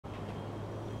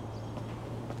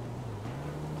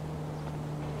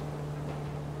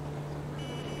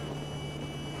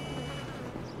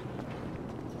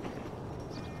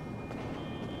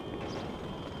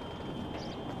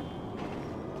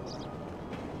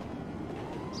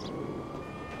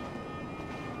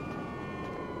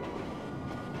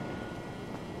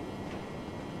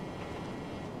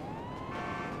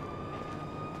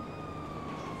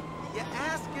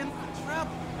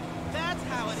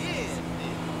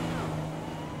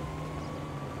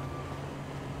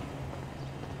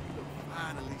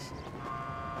mind, Alicia.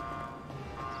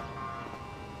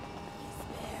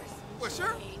 Well,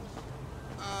 sure.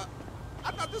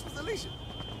 I thought this was Alicia.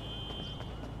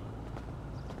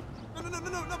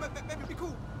 No, baby, be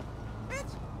cool.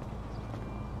 Bitch.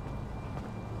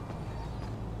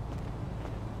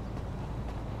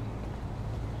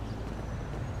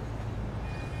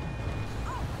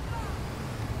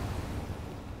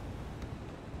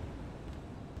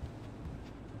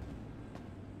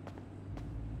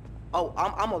 Oh,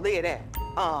 I'm gonna live that.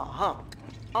 Uh-huh.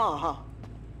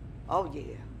 Oh, yeah.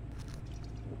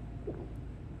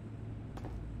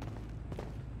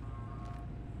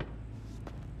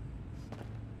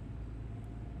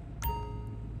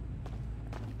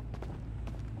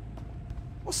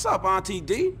 What's up, Auntie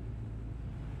D?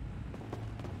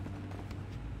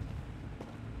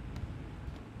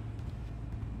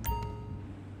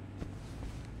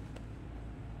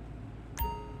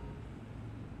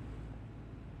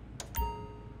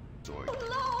 Oh,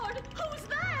 Lord! Who's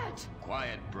that?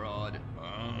 Quiet, broad.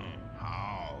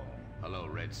 How? Hello,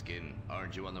 Redskin.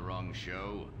 Aren't you on the wrong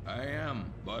show? I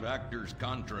am, but actors'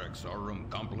 contracts are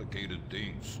complicated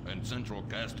things, and Central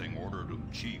Casting ordered them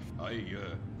chief. I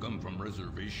come from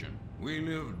reservation. We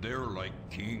live there like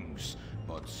kings,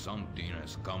 but something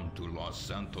has come to Los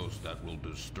Santos that will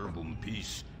disturb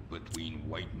peace between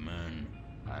white man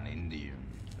and Indian.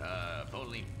 If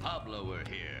only Pablo were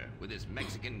here. With his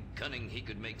Mexican cunning, he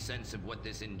could make sense of what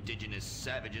this indigenous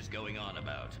savage is going on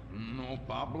about. No,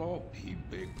 Pablo, he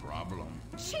big problem.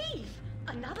 Chief!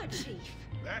 Another chief.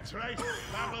 That's right.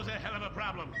 Pablo's a hell of a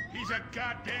problem. He's a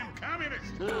goddamn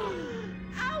communist.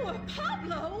 Our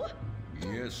Pablo?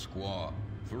 Yes, squaw.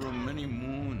 For many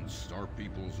moons, our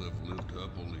peoples have lived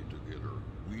happily together.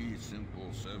 We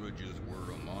simple savages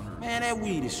were a monarch. Man, that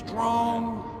weed is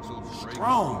strong.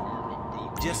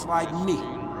 Strong. Just like me.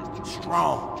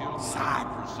 Strong.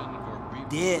 Silent.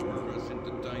 Dead.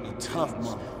 Tough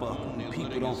motherfucker.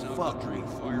 People don't fuck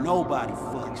with me. Nobody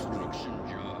fucks with me.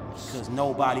 Cause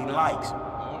nobody likes me.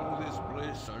 All this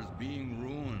bliss is being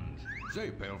ruined. Say,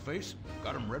 Paleface,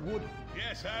 got him redwood?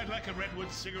 Yes, I'd like a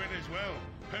redwood cigarette as well.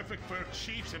 Perfect for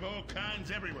chiefs of all kinds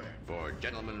everywhere. For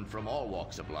gentlemen from all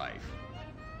walks of life.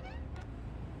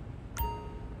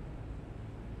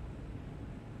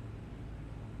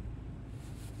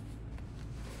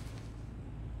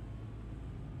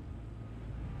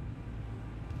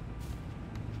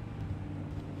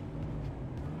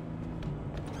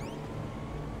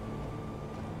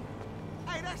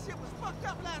 Hey, that shit was fucked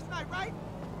up last night, right?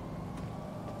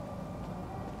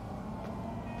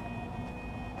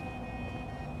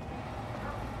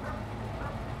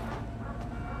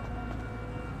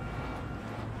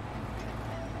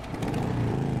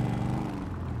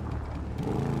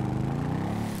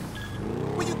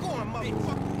 Where you going,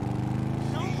 motherfucker?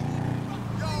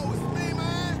 Yo, it's me,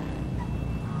 man.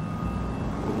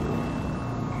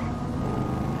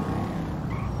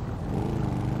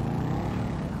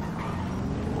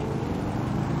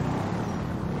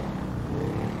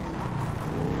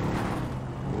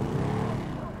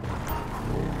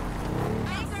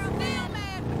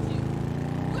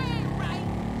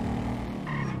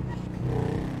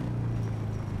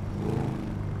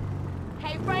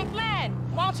 Hey, Franklin,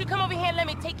 why don't you come over here and let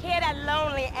me take care of that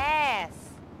lonely ass?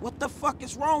 What the fuck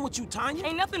is wrong with you, Tanya?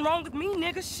 Ain't nothing wrong with me,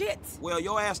 nigga, shit. Well,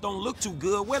 your ass don't look too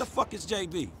good. Where the fuck is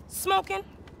JB? Smoking.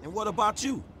 And what about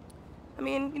you? I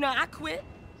mean, you know, I quit.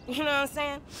 You know what I'm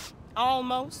saying?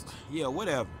 Almost. Yeah,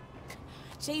 whatever.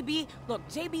 JB, look,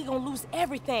 JB gonna lose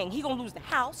everything. He gonna lose the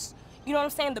house, you know what I'm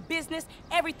saying, the business,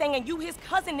 everything, and you his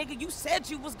cousin, nigga, you said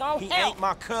you was gonna He help. ain't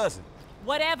my cousin.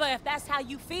 Whatever, if that's how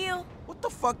you feel. What the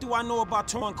fuck do I know about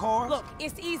towing cars? Look,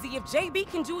 it's easy. If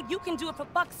JB can do it, you can do it, for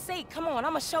fuck's sake. Come on,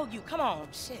 I'ma show you. Come on,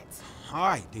 shit. All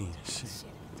right, then. Shit. Shit,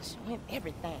 show him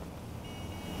everything.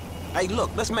 Hey,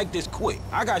 look, let's make this quick.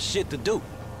 I got shit to do.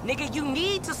 Nigga, you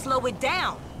need to slow it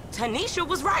down. Tanisha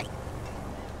was right.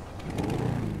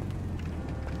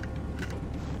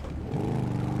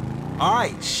 All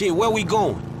right, shit, where we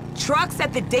going? Trucks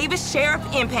at the Davis Sheriff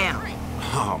Impound.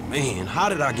 Oh, man, how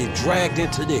did I get dragged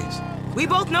into this? We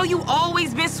both know you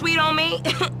always been sweet on me.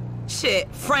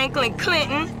 Shit, Franklin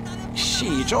Clinton.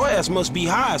 Shit, your ass must be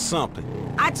high or something.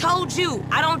 I told you,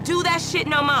 I don't do that shit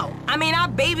no more. I mean, I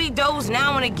baby doze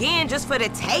now and again just for the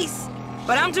taste.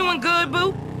 But I'm doing good,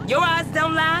 boo. Your eyes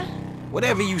don't lie.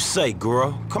 Whatever you say,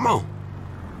 girl. Come on.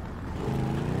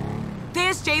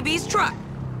 There's JB's truck.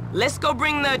 Let's go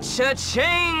bring the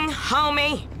cha-ching,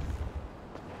 homie.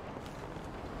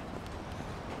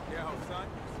 Yo, son,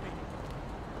 it's me.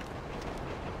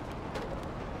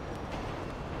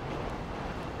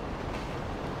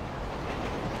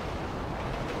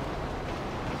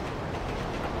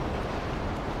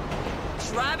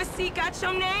 driver's seat got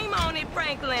your name on it,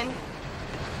 Franklin.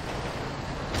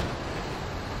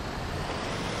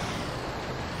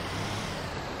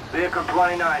 Vehicle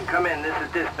 29, come in. This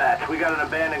is dispatch. We got an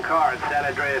abandoned car at San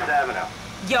Andreas Avenue.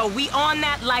 Yo, we on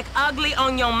that like ugly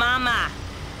on your mama.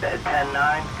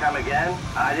 10-9, come again?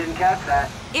 I didn't catch that.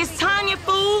 It's Tanya,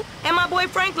 fool, and my boy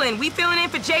Franklin. We filling in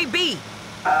for JB.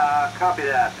 Copy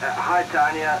that. Hi,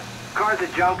 Tanya. Car's a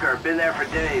junker. Been there for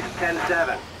days.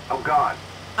 10-7. I'm gone.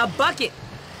 A bucket.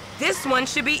 This one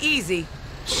should be easy.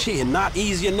 Shit, not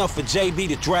easy enough for JB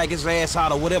to drag his ass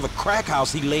out of whatever crack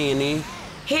house he laying in.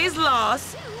 His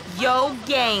loss, your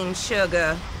gain,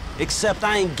 sugar. Except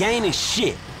I ain't gaining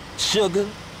shit, sugar.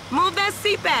 Move that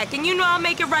seat back, and you know I'll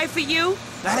make it right for you.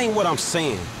 That ain't what I'm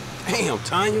saying. Damn,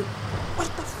 Tanya. What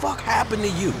the fuck happened to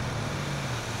you?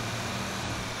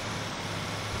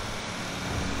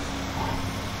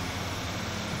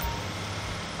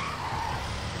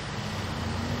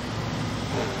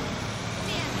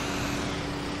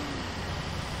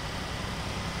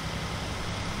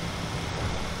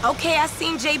 Okay, I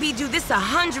seen JB do this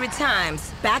 100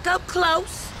 times. Back up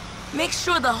close. Make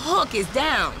sure the hook is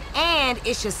down, and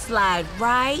it should slide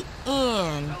right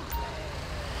in.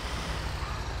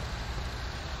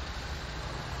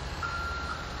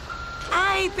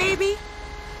 Aight, baby.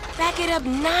 Back it up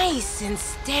nice and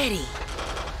steady.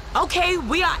 Okay,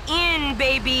 we are in,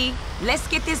 baby. Let's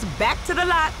get this back to the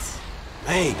lot.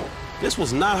 Hey, this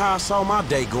was not how I saw my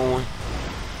day going.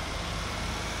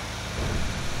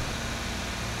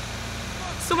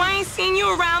 So I ain't seen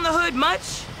you around the hood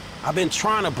much? I've been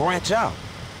trying to branch out.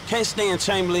 Can't stay in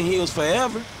Chamberlain Hills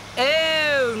forever.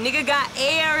 Oh, nigga got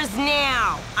airs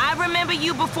now. I remember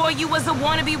you before you was a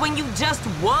wannabe when you just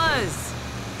was.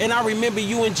 And I remember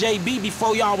you and JB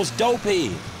before y'all was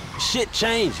dopeheads. Shit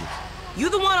changes. You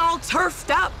the one all turfed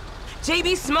up.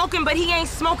 JB smoking, but he ain't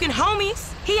smoking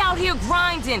homies. He out here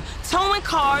grinding, towing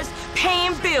cars,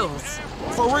 paying bills.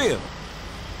 For real.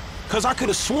 Cause I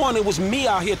could've sworn it was me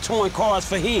out here towing cars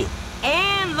for him.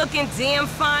 And looking damn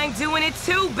fine doing it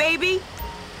too, baby.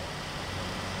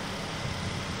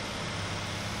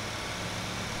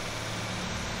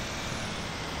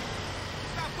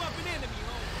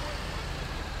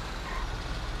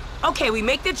 Okay, we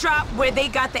make the drop where they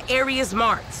got the areas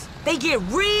marked. They get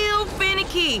real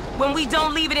finicky when we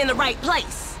don't leave it in the right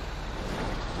place.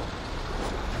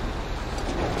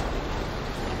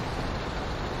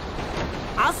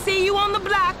 I'll see you on the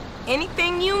block.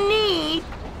 Anything you need,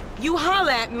 you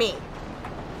holla at me.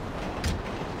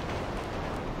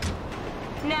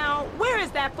 Now, where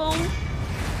is that fool?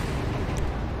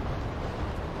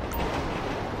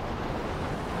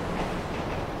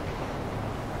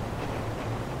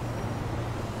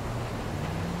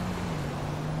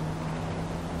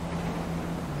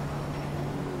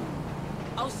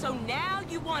 Oh, so now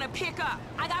you want to pick up.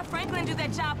 I got Franklin do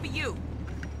that job for you.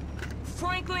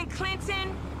 Franklin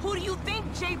Clinton? Who do you think,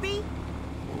 JB?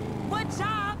 What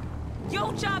job?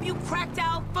 Your job, you cracked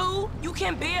out fool. You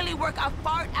can barely work a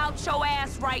fart out your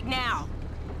ass right now.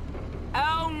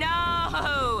 Oh,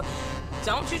 no.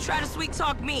 Don't you try to sweet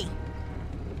talk me.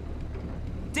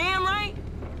 Damn right.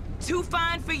 Too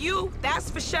fine for you,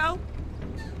 that's for sure.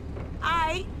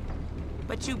 Aight.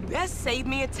 But you best save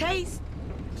me a taste.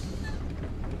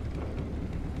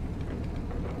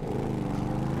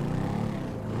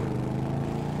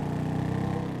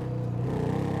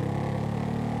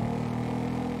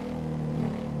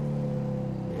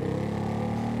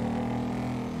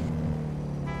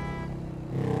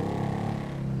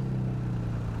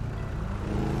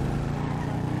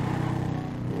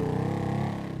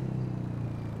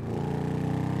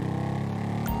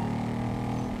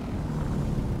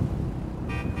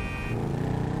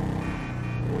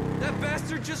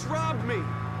 bastard just robbed me!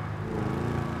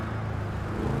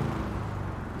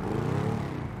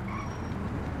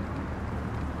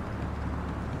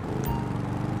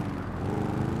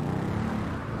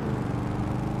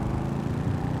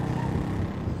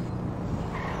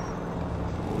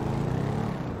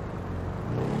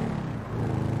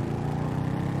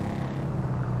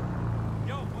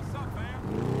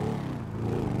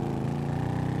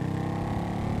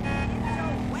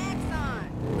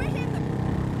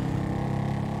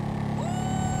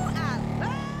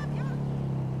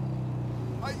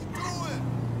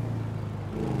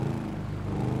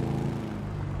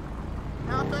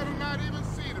 I better not even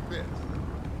see the bitch.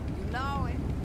 You know it.